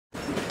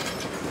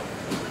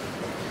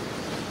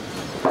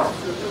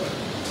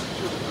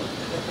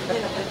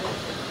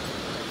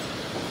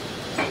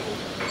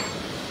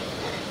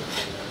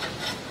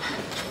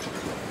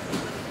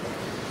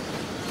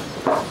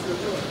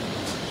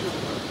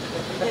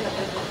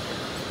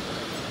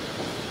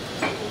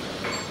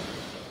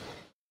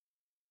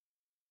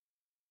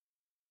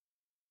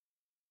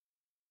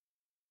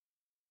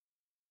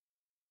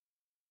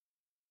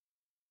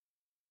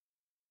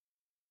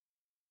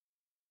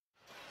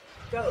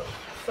Go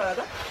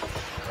further,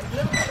 a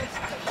little bit.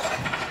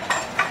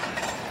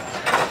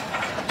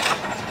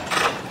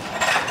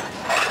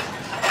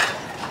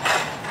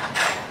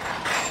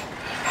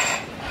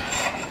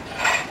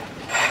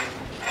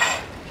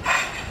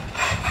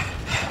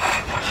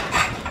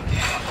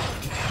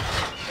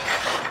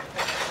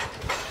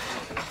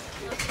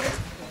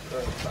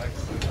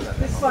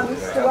 This one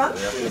is the one.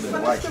 This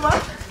one is the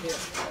one.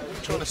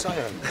 Trying to say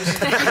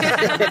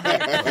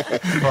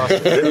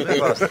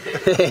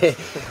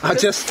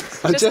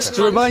I'm just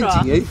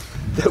reminding you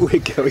that we're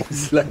going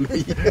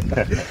slowly.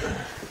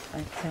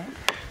 Okay.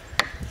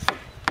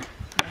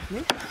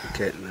 Lovely.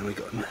 Okay, now we've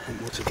got more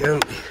to go,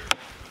 haven't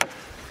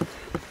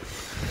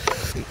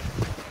we?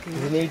 Do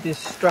we need this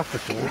strap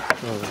at all?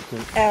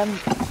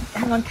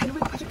 Hang on, can we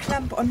put a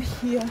clamp on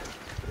here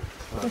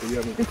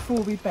just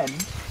before we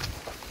bend?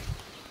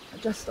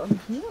 Just on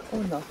here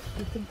or not? Do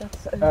you think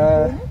that's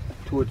okay?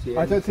 Towards the end.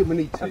 I don't think we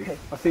need to. Okay.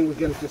 I think we're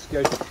going to just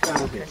go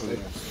down here.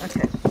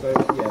 Okay. So,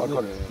 yeah, I've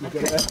got it. You got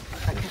it there?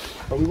 Okay.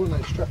 Oh, we want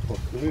that strap on.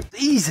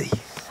 Easy!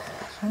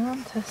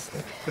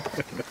 Fantastic.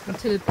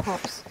 Until it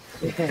pops.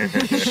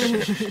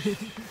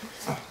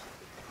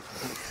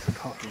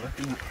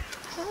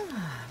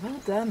 Well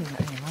done,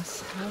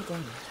 Amos. Well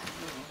done.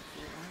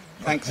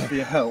 Thanks for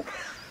your help.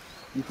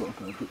 You've got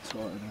to go a bit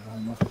tighter there,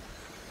 Homer.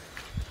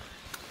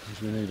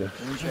 We need a...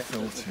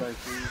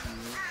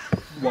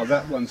 Well,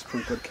 that one's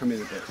probably got to come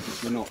in a bit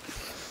because we're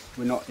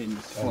not in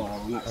far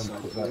on that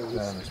side. Put that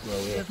down as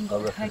well, yeah. haven't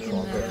got I reckon peg try in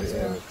and there get it as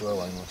there well. as well,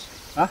 Amos.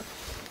 Huh?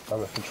 I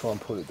reckon try and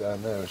pull it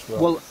down there as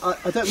well. Well,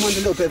 I don't mind a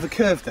little bit of a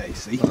curve there, you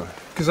see,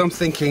 because I'm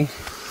thinking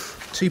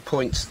 2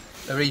 points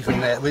are even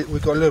there.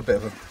 We've got a little bit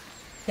of a...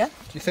 Yeah? Do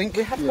you think?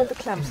 We have got the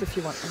clamps if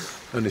you want them.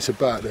 And it's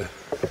about the...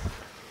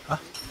 Huh?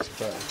 It's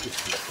about the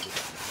distance.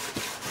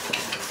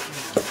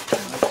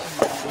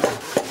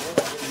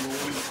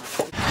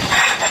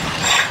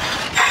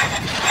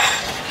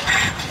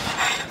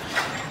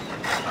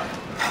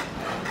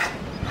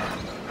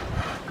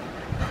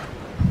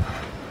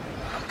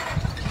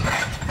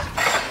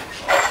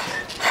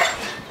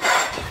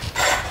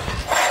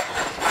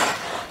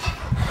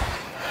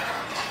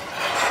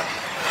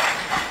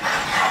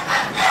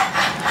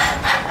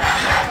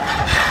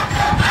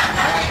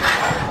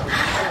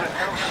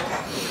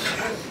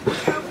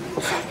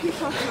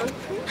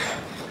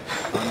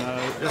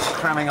 Just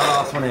cramming a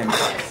last one in.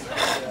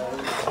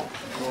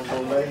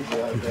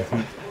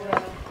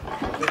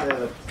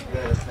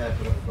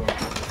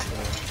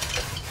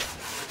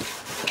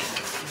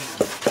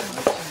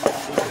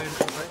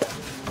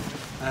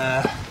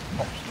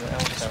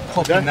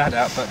 Popping that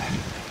out, but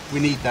we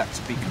need that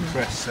to be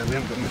compressed, so we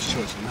haven't got much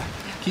choice on that.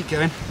 Keep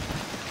going.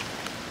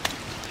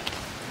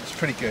 That's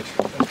pretty good.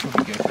 That's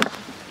probably good.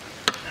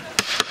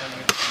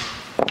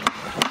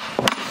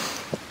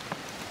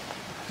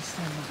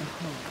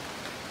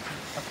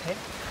 Okay.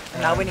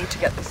 And now we need to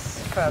get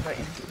this further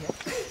into here.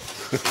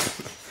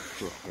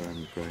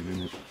 Grain,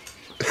 isn't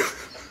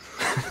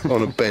it?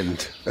 On a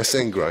bend, that's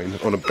end grain,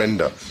 on a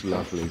bender. It's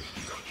lovely.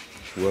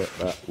 Work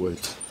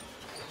backwards.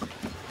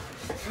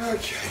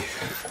 Okay.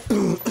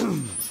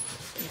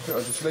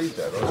 I'll just leave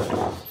that,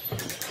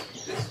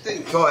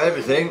 right? Try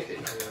everything.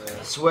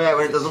 Swear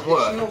when it doesn't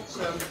work.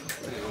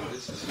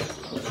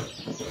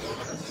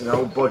 It's an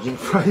old bodging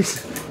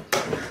phrase.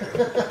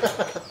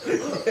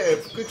 Yeah,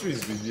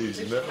 Guthrie's been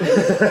using that.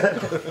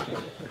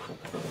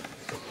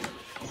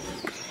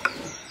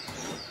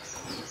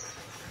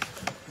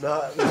 No,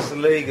 it's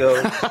illegal.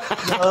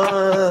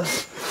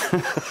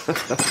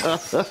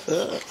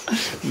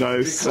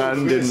 No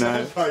sand in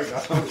there.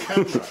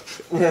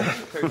 Yeah.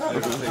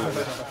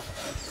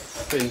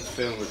 Thin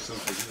film or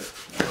something, isn't it?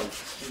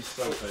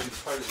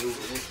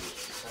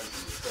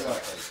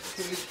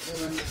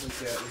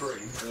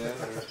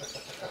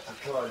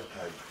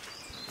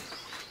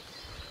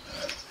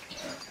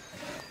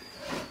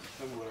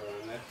 Somewhere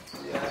around there.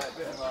 Yeah, a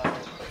bit of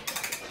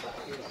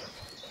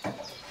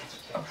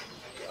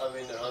I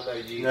mean, I know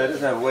you... No, it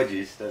doesn't have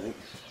wedges, I think.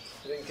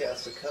 You didn't get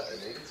us to cut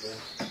any, did you?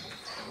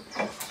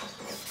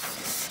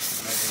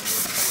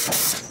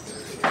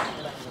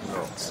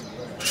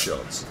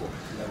 Shots.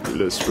 It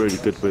looks really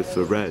good with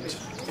the red.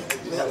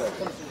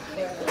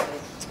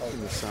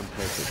 The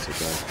sandpaper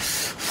today.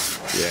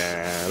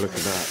 Yeah, look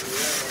at that.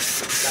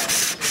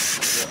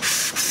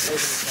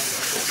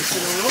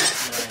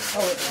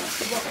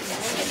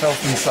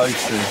 Health and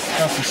safety.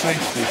 Health and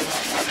safety.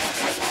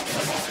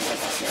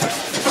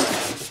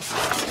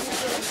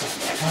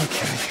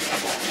 Okay.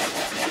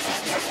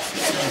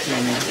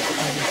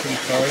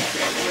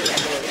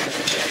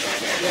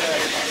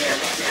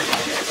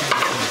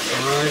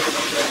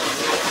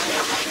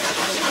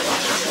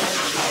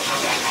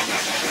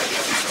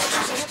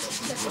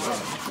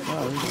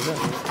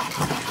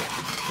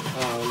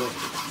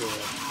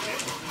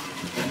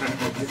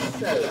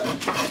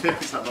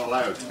 Is that not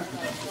loud?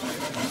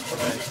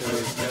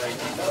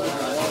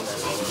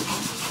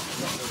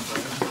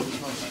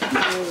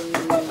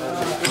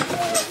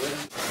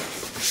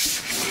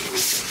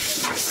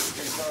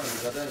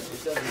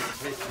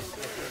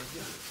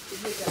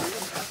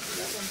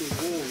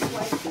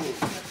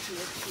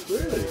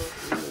 Really?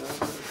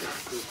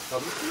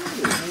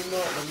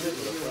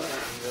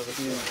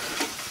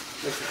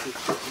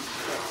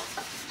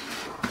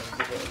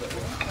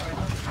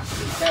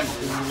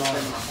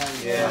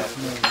 Yeah.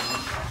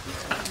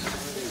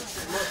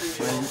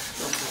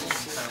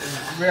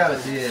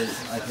 Reality is,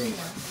 I think,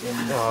 in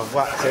I've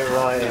whacked it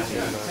right in.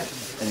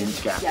 an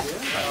inch gap.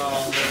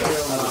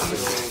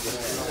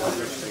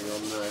 Everything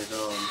on those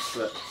arms,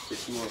 but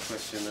it's more a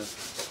question of.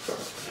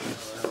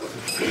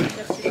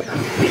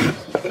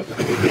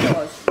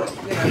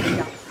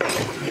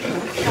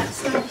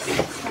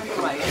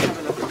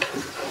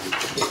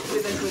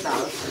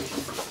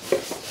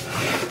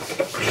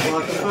 Well, I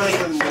prefer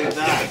them with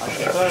that. I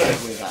prefer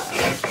it with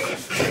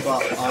that.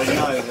 But I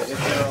know that if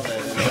they're on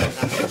there, then they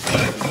have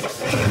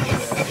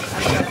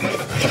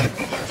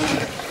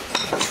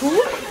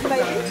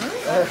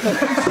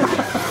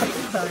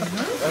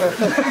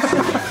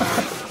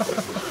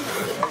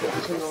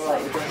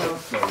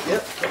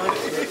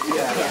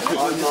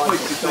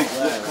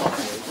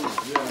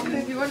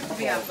If you want to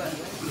be out, but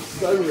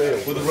So real.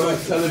 With the road,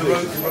 tell the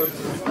road.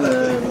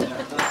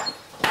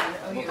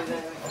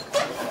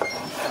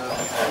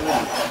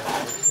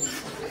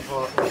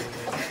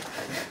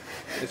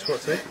 It's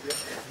what, see?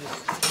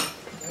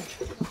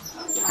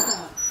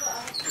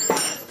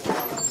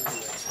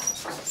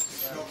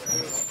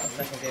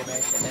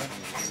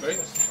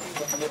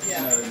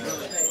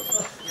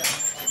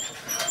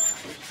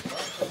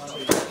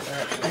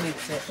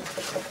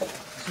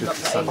 Just the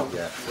sun,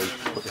 yeah.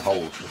 Put the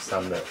hole, the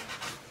sun there.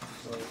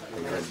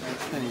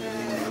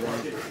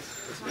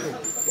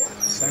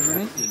 So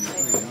running?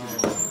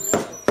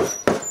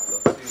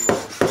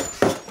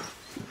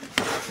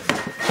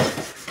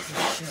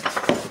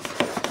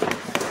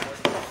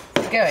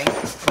 going. Is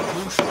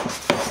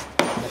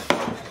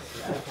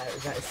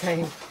that the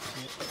same?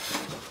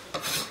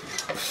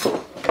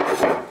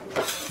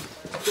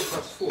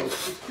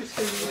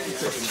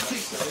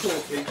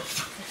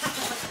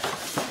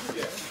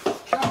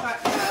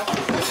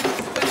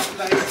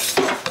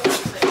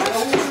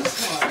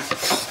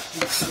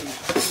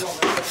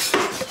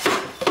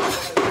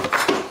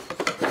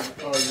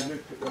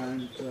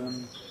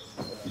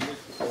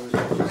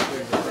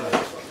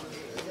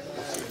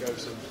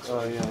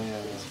 Oh, yeah.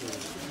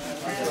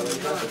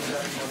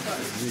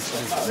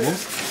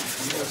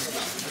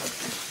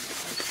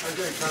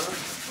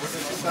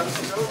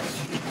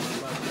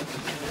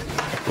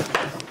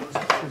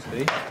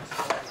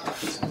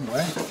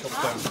 Somewhere.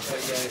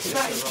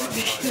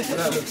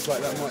 That looks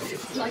like that might.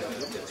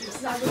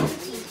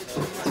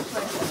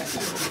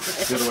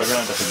 The other way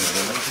around, I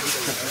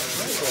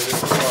think.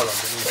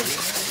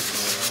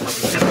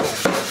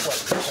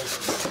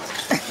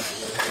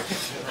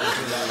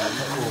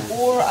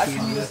 Or I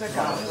can use a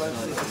gun.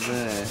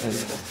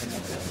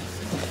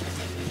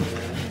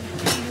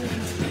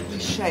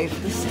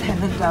 Shave the stem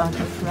down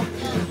to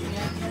fraction.